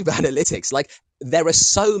 YouTube analytics, like, there are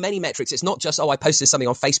so many metrics. It's not just, I posted something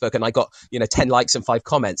on Facebook and I got, 10 likes and 5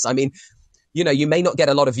 comments. I mean, you may not get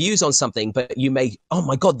a lot of views on something, but you may, oh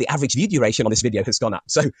my God, the average view duration on this video has gone up.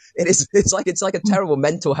 So it's like a terrible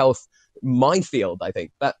mental health minefield, I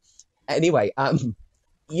think. But anyway,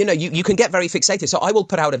 you can get very fixated. So I will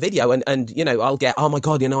put out a video and I'll get, oh my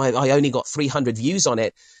God, I only got 300 views on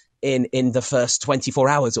it in the first 24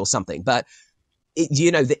 hours or something. But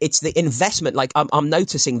it's the investment. Like, I'm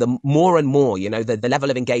noticing the more and more, the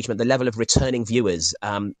level of engagement, the level of returning viewers,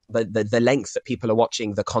 the length that people are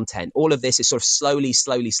watching the content. All of this is sort of slowly,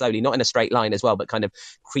 not in a straight line as well, but kind of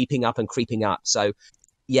creeping up. So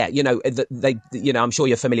yeah, I'm sure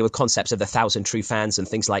you're familiar with concepts of the 1,000 true fans and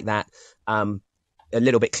things like that. A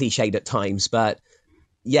little bit cliched at times, but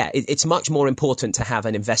yeah, it's much more important to have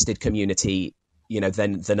an invested community,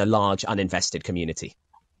 than a large uninvested community.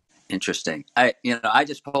 Interesting. I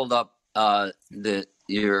just pulled up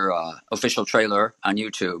your official trailer on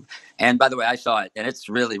YouTube, and by the way, I saw it, and it's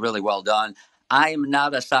really, really well done. I'm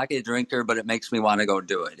not a sake drinker, but it makes me want to go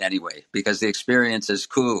do it anyway, because the experience is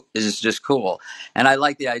cool. Is just cool, and I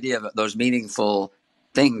like the idea of those meaningful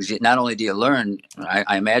things. Not only do you learn,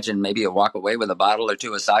 I imagine maybe you walk away with a bottle or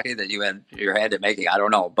two of sake that you had your hand at making. I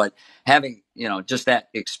don't know, but having just that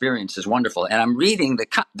experience is wonderful. And I'm reading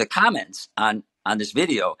the comments on this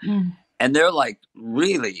video, and they're like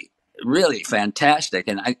really, really fantastic.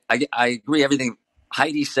 And I agree everything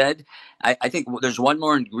Heidi said. I think there's one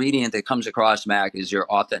more ingredient that comes across, Mac, is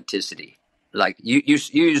your authenticity. Like you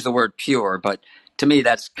use the word pure, but to me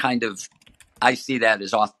that's kind of, I see that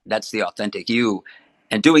as that's the authentic you.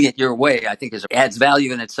 And doing it your way, I think, adds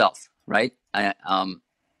value in itself, right?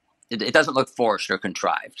 It doesn't look forced or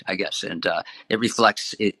contrived, I guess, and it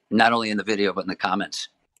reflects it not only in the video but in the comments.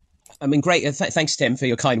 I mean, great. Thanks, Tim, for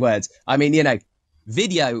your kind words. I mean,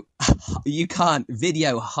 video, you can't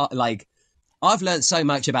video, like, I've learned so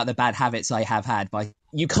much about the bad habits I have had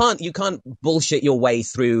you can't bullshit your way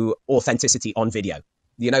through authenticity on video.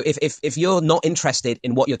 If you're not interested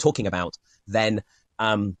in what you're talking about, then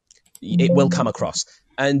it will come across.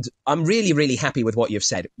 And I'm really, really happy with what you've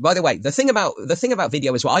said. By the way, the thing about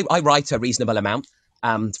video as well, I write a reasonable amount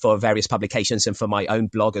for various publications and for my own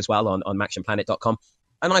blog as well on mactionplanet.com.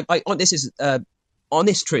 and this is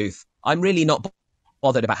honest truth. I'm really not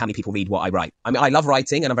bothered about how many people read what I write. I mean, I love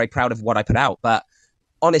writing and I'm very proud of what I put out, but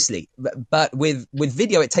honestly, but with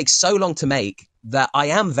video, it takes so long to make that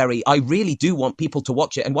I really do want people to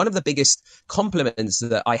watch it. And one of the biggest compliments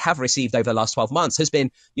that I have received over the last 12 months has been,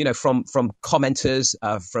 from commenters,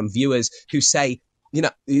 from viewers who say, who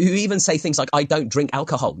even say things like, I don't drink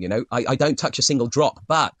alcohol, I don't touch a single drop,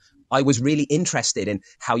 but I was really interested in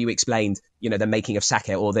how you explained, the making of sake,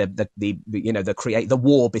 or the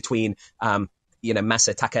war between,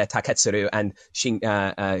 Masa Taketsuru and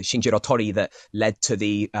Shinjiro Tori that led to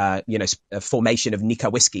the, formation of Nika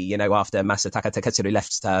whiskey, after Masa Taketsuru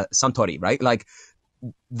left Suntory, right? Like,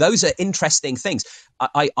 those are interesting things.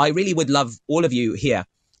 I really would love all of you here.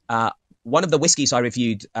 One of the whiskeys I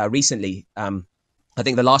reviewed recently, I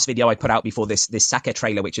think the last video I put out before this sake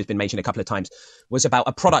trailer, which has been mentioned a couple of times, was about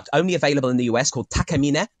a product only available in the US called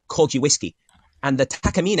Takamine Koji Whiskey. And the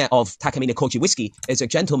Takamine of Takamine Koji Whiskey is a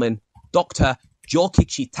gentleman, Dr.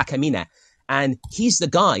 Jokichi Takamine. And he's the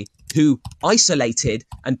guy who isolated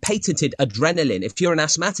and patented adrenaline. If you're an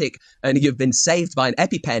asthmatic and you've been saved by an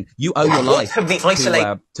EpiPen, you owe your life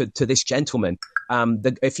to this gentleman.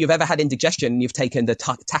 If you've ever had indigestion and you've taken the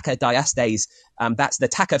takadiastase, that's the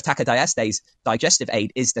taka of takadiastase digestive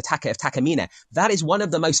aid is the taka of Takamine. That is one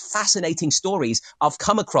of the most fascinating stories I've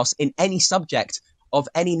come across in any subject of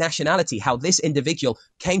any nationality, how this individual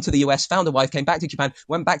came to the US, found a wife, came back to Japan,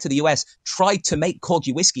 went back to the US, tried to make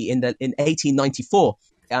Koji whiskey in 1894,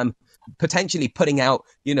 potentially putting out,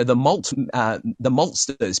 the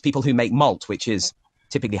maltsters, people who make malt, which is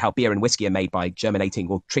typically how beer and whiskey are made, by germinating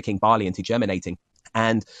or tricking barley into germinating.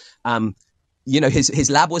 And, his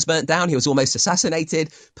lab was burnt down. He was almost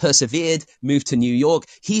assassinated, persevered, moved to New York.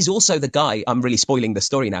 He's also the guy, I'm really spoiling the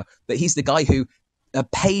story now, but he's the guy who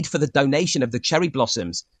paid for the donation of the cherry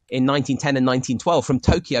blossoms in 1910 and 1912 from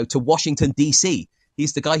Tokyo to Washington, D.C.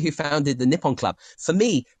 He's the guy who founded the Nippon Club. For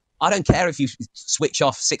me, I don't care if you switch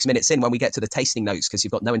off 6 minutes in when we get to the tasting notes because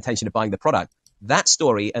you've got no intention of buying the product. That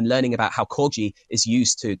story and learning about how koji is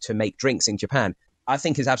used to make drinks in Japan, I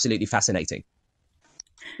think is absolutely fascinating.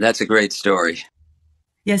 That's a great story.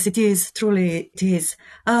 Yes, it is. Truly, it is.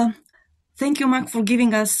 Thank you, Mark, for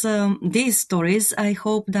giving us these stories. I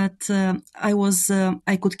hope that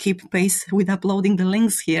I could keep pace with uploading the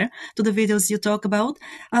links here to the videos you talk about.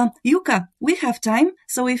 Yuka, we have time,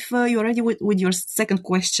 so if you're ready with your second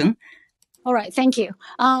question. All right, thank you.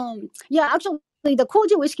 Actually, the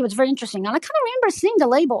Koji whiskey was very interesting, and I kind of remember seeing the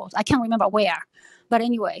labels. I can't remember where, but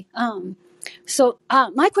anyway. So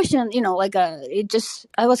my question,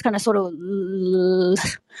 I was kind of sort of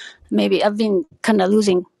maybe I've been kind of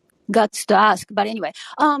losing guts to ask, but anyway,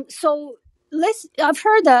 so I've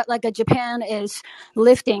heard that Japan is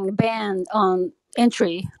lifting ban on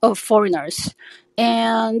entry of foreigners,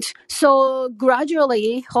 and so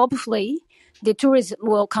gradually, hopefully, the tourism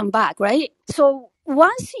will come back, right? So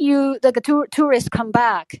once tourists come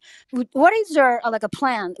back, what is your a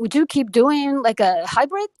plan? Would you keep doing a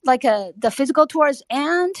hybrid, the physical tours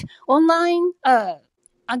and online?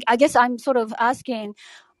 I guess I'm sort of asking.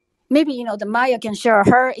 Maybe, the Maya can share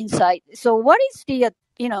her insight. So what is the,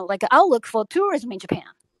 outlook for tourism in Japan?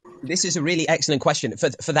 This is a really excellent question.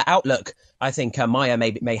 For the outlook, I think Maya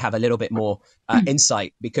may have a little bit more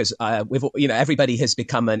insight because everybody has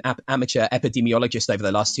become an amateur epidemiologist over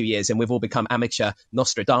the last 2 years, and we've all become amateur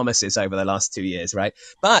Nostradamuses over the last 2 years, right?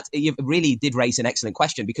 But you really did raise an excellent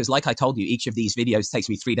question because, like I told you, each of these videos takes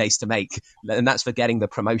me 3 days to make, and that's for getting the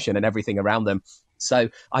promotion and everything around them. So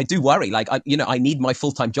I do worry, I need my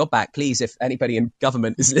full-time job back. Please, if anybody in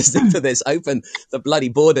government is listening to this, open the bloody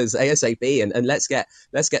borders ASAP and let's get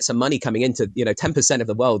some money coming into, 10% of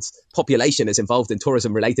the world's population is involved in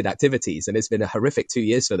tourism related activities. And it's been a horrific 2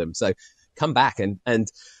 years for them. So come back and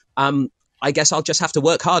I guess I'll just have to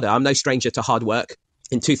work harder. I'm no stranger to hard work.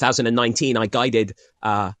 In 2019, I guided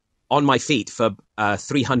on my feet for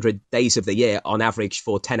 300 days of the year on average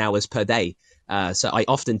for 10 hours per day. So I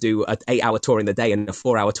often do an 8-hour tour in the day and a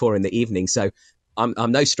 4-hour tour in the evening. So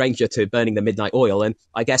I'm no stranger to burning the midnight oil. And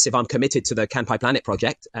I guess if I'm committed to the Kanpai Planet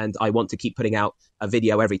project and I want to keep putting out a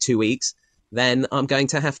video every 2 weeks, then I'm going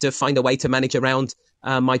to have to find a way to manage around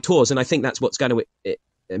my tours. And I think that's what's going to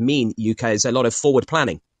mean, UK, is a lot of forward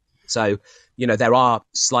planning. So, there are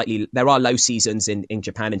low seasons in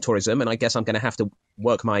Japan in tourism. And I guess I'm going to have to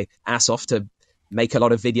work my ass off to make a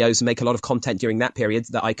lot of videos and make a lot of content during that period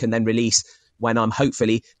that I can then release when I'm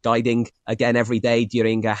hopefully guiding again every day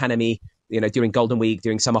during Hanami, during Golden Week,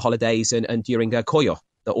 during summer holidays, and during Koyo,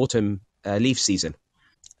 the autumn leaf season.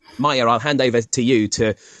 Maya, I'll hand over to you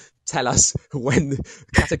to tell us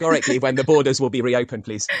categorically when the borders will be reopened,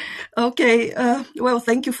 please. Okay. Well,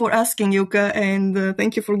 thank you for asking, Yuka, and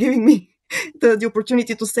thank you for giving me the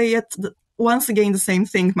opportunity to say it once again the same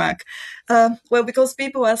thing, Mac. Well, because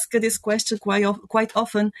people ask this question quite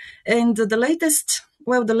often, and the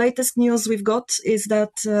latest news we've got is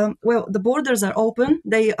that the borders are open.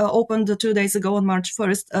 They opened 2 days ago on March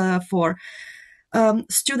 1st for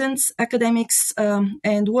students, academics,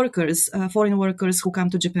 and workers, foreign workers who come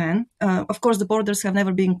to Japan. Of course, the borders have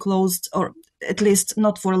never been closed, or at least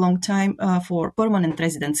not for a long time, for permanent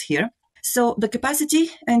residents here. So the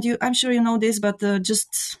capacity, and I'm sure you know this, but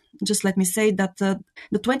just let me say that the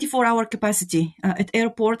 24-hour capacity at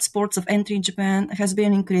airports, ports of entry in Japan has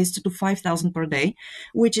been increased to 5,000 per day,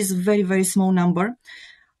 which is a very, very small number.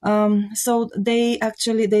 So they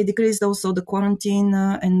decreased also the quarantine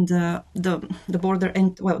and the border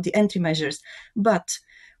and the entry measures. But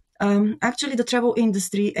actually, the travel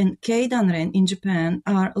industry and Keidanren in Japan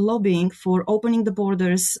are lobbying for opening the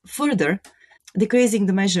borders further, decreasing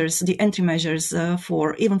the entry measures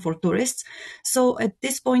for tourists. So at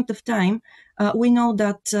this point of time, we know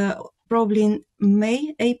that probably in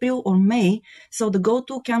April or May, so the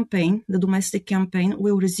GoTo campaign, the domestic campaign,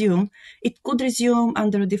 will resume. It could resume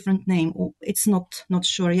under a different name. It's not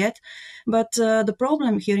sure yet. But the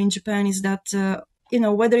problem here in Japan is that,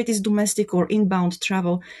 whether it is domestic or inbound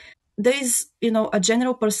travel, there is, a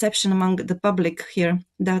general perception among the public here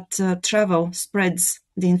that travel spreads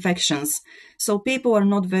the infections. So people are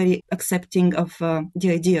not very accepting of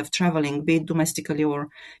the idea of traveling, be it domestically or,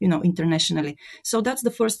 internationally. So that's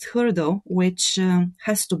the first hurdle which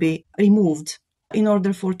has to be removed in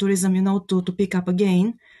order for tourism, to pick up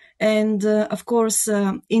again. And of course,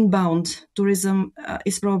 inbound tourism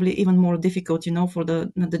is probably even more difficult, for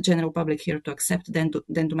the general public here to accept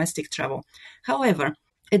than domestic travel. However,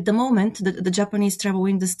 at the moment, the Japanese travel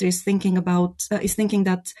industry is thinking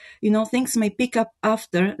that, things may pick up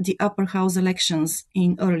after the upper house elections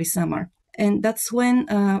in early summer. And that's when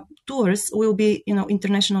tours will be,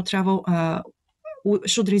 international travel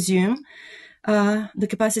should resume. The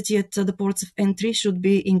capacity at the ports of entry should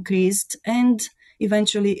be increased, and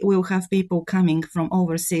eventually we'll have people coming from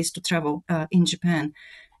overseas to travel in Japan.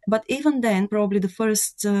 But even then, probably the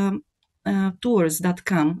first tours that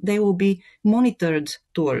come, they will be monitored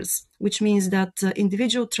tours, which means that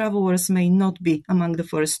individual travelers may not be among the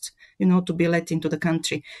first, to be let into the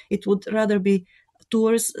country. It would rather be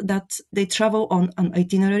tours that they travel on an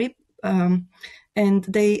itinerary, and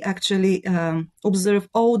they actually observe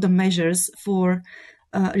all the measures for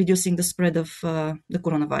reducing the spread of the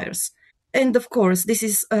coronavirus. And of course, this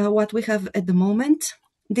is what we have at the moment.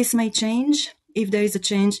 This may change if there is a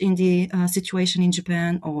change in the situation in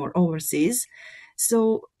Japan or overseas.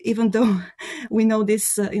 So even though we know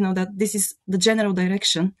this, that this is the general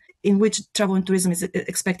direction in which travel and tourism is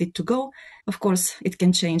expected to go, of course, it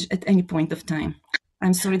can change at any point of time.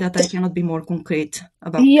 I'm sorry that I cannot be more concrete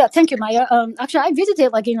about. Yeah, thank you, Maya. Actually, I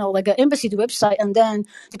visited like an embassy's website, and then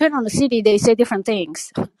depending on the city, they say different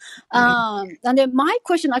things. And then my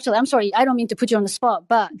question, actually, I'm sorry, I don't mean to put you on the spot,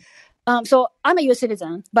 but so I'm a U.S.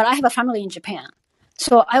 citizen, but I have a family in Japan,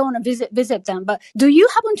 so I want to visit them. But do you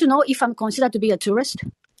happen to know if I'm considered to be a tourist?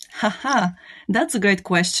 Haha, that's a great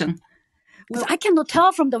question. Well, I cannot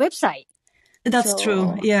tell from the website. That's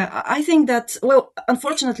true. Yeah, I think that,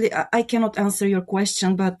 unfortunately, I cannot answer your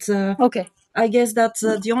question, but okay. I guess that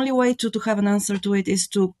the only way to have an answer to it is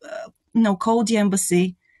to, call the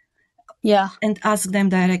embassy, and ask them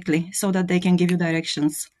directly so that they can give you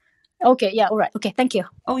directions. Okay. Yeah. All right. Okay. Thank you.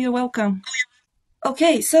 Oh, you're welcome.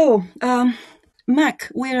 Okay. So, Mac,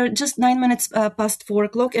 we're just 9 minutes past 4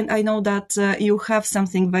 o'clock, and I know that you have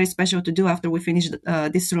something very special to do after we finish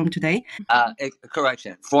this room today.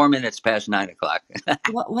 Correction, 4 minutes past 9 o'clock.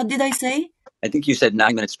 What did I say? I think you said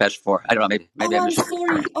 9 minutes past 4. I don't know. Maybe I'm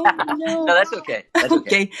sorry. Oh, no. No, that's okay. That's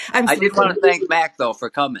okay. I did want to thank Mac, though, for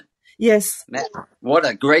coming. Yes. Mac, what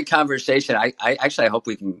a great conversation. I hope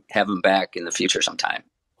we can have him back in the future sometime.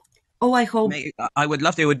 Oh, I hope. I would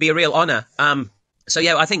love to. It would be a real honor. So,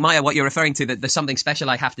 yeah, I think, Maya, what you're referring to, that there's something special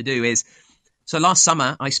I have to do is, so last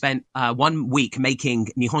summer I spent 1 week making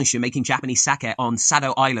Nihonshu, making Japanese sake on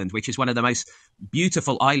Sado Island, which is one of the most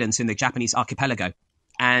beautiful islands in the Japanese archipelago.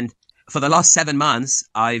 And for the last 7 months,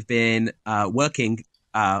 I've been working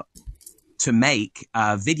to make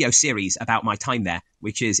a video series about my time there,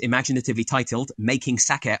 which is imaginatively titled Making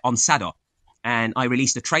Sake on Sado. And I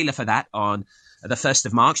released a trailer for that on the 1st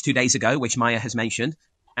of March, 2 days ago, which Maya has mentioned.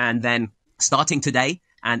 And then starting today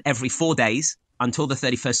and every 4 days until the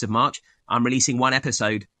 31st of March, I'm releasing one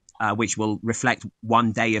episode which will reflect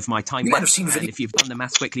one day of my time. You might have seen and if you've done the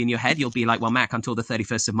maths quickly in your head, you'll be like, well, Mac, until the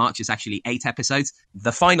 31st of March, it's actually 8 episodes.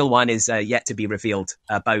 The final one is yet to be revealed,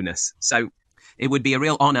 a bonus. So it would be a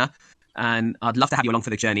real honor, and I'd love to have you along for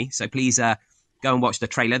the journey. So please go and watch the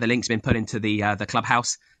trailer. The link's been put into the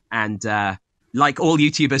Clubhouse. And like all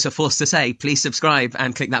YouTubers are forced to say, please subscribe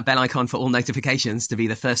and click that bell icon for all notifications to be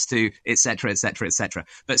the first to, etc., etc., etc.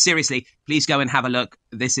 But seriously, please go and have a look.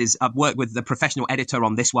 I've worked with the professional editor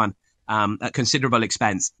on this one at considerable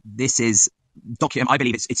expense. This is I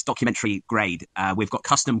believe it's documentary grade. We've got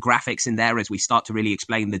custom graphics in there as we start to really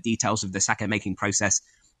explain the details of the sake making process.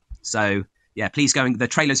 So yeah, please go. The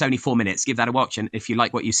trailer's only 4 minutes. Give that a watch. And if you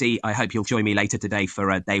like what you see, I hope you'll join me later today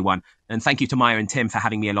for day one. And thank you to Maya and Tim for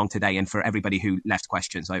having me along today, and for everybody who left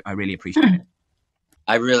questions. I really appreciate it.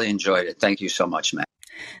 I really enjoyed it. Thank you so much, Matt.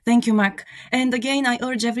 Thank you, Mac. And again, I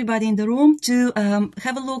urge everybody in the room to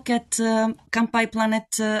have a look at Kampai Planet,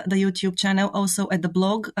 the YouTube channel, also at the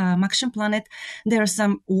blog, Maction Planet. There are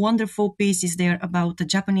some wonderful pieces there about the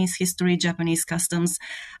Japanese history, Japanese customs.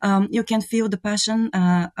 You can feel the passion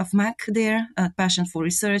of Mac there, passion for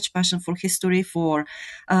research, passion for history, for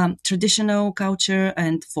traditional culture,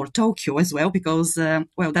 and for Tokyo as well, because,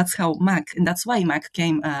 well, that's how Mac, and that's why Mac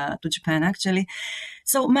came to Japan, actually.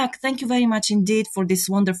 So, Mac, thank you very much indeed for this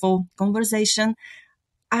wonderful conversation.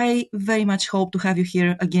 I very much hope to have you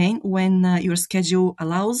here again when your schedule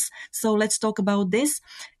allows. So let's talk about this.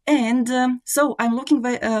 And so I'm looking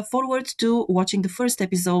forward to watching the first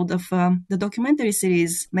episode of the documentary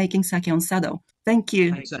series, Making Sake on Sado. Thank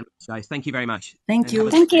you. Thanks so much, guys. Thank you very much. Thank you.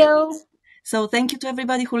 Thank you. So thank you to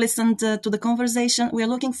everybody who listened to the conversation. We are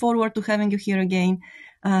looking forward to having you here again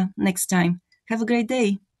next time. Have a great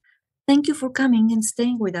day. Thank you for coming and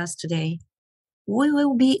staying with us today. We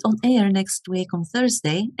will be on air next week on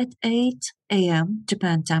Thursday at 8 a.m.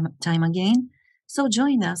 Japan time again, so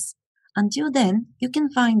join us. Until then, you can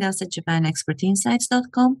find us at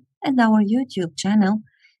japanexpertinsights.com and our YouTube channel,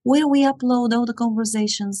 where we upload all the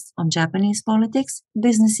conversations on Japanese politics,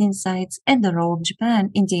 business insights, and the role of Japan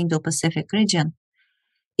in the Indo-Pacific region.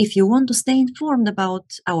 If you want to stay informed about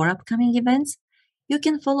our upcoming events, you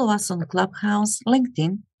can follow us on Clubhouse,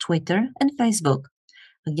 LinkedIn, Twitter, and Facebook.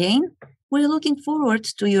 Again, we're looking forward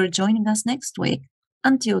to your joining us next week.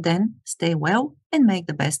 Until then, stay well and make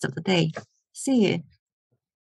the best of the day. See you.